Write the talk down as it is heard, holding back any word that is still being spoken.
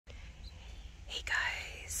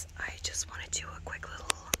guys, I just want to do a quick little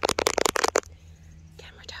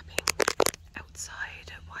camera tapping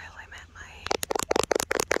outside while I'm at my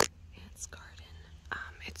aunt's garden.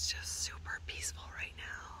 It's just super peaceful right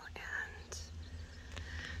now, and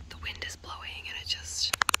the wind is blowing, and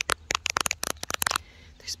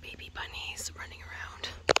there's baby bunnies running around.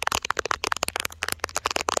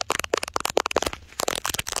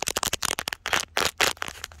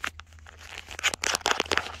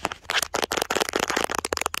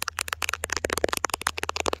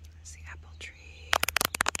 There's the apple tree.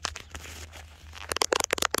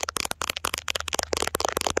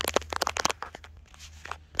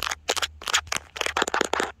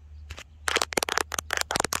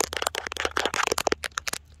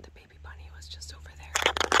 The baby bunny was just over there.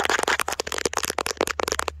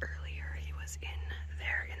 Earlier he was in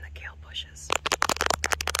there in the kale bushes.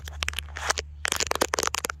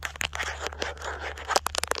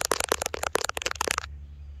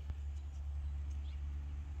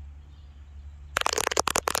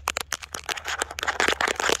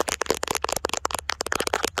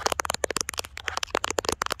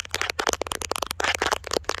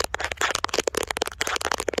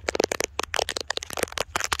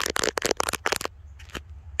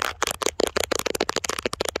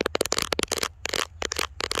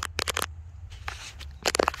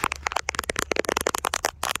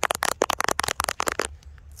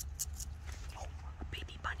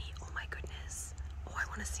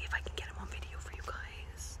 See if I can get him on video for you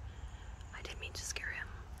guys. I didn't mean to scare him.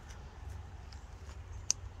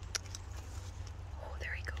 Oh,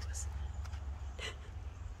 there he goes.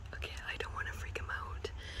 Okay, I don't want to freak him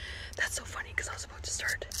out. That's so funny because I was about to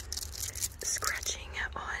start scratching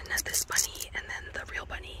on this bunny, and then the real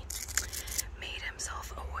bunny made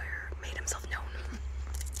himself known.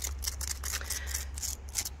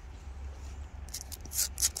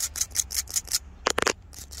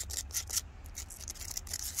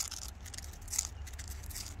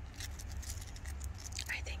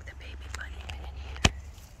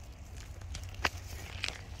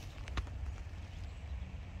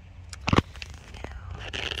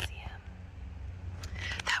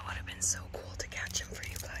 So cool to catch him for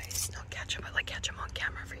you guys. Not catch him, but like catch him on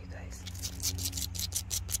camera for you guys.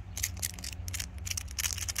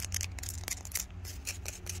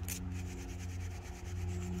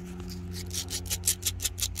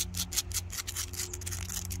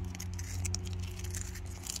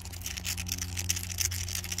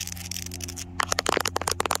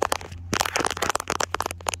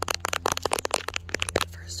 The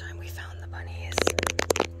first time we found the bunnies,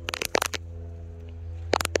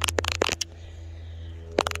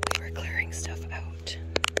 clearing stuff out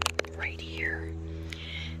right here,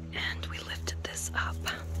 and we lifted this up,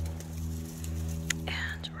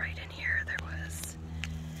 and right in here there was,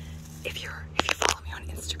 if you follow me on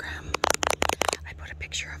Instagram, I put a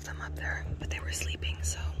picture of them up there, but they were sleeping,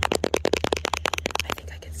 so I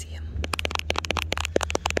think I could see them.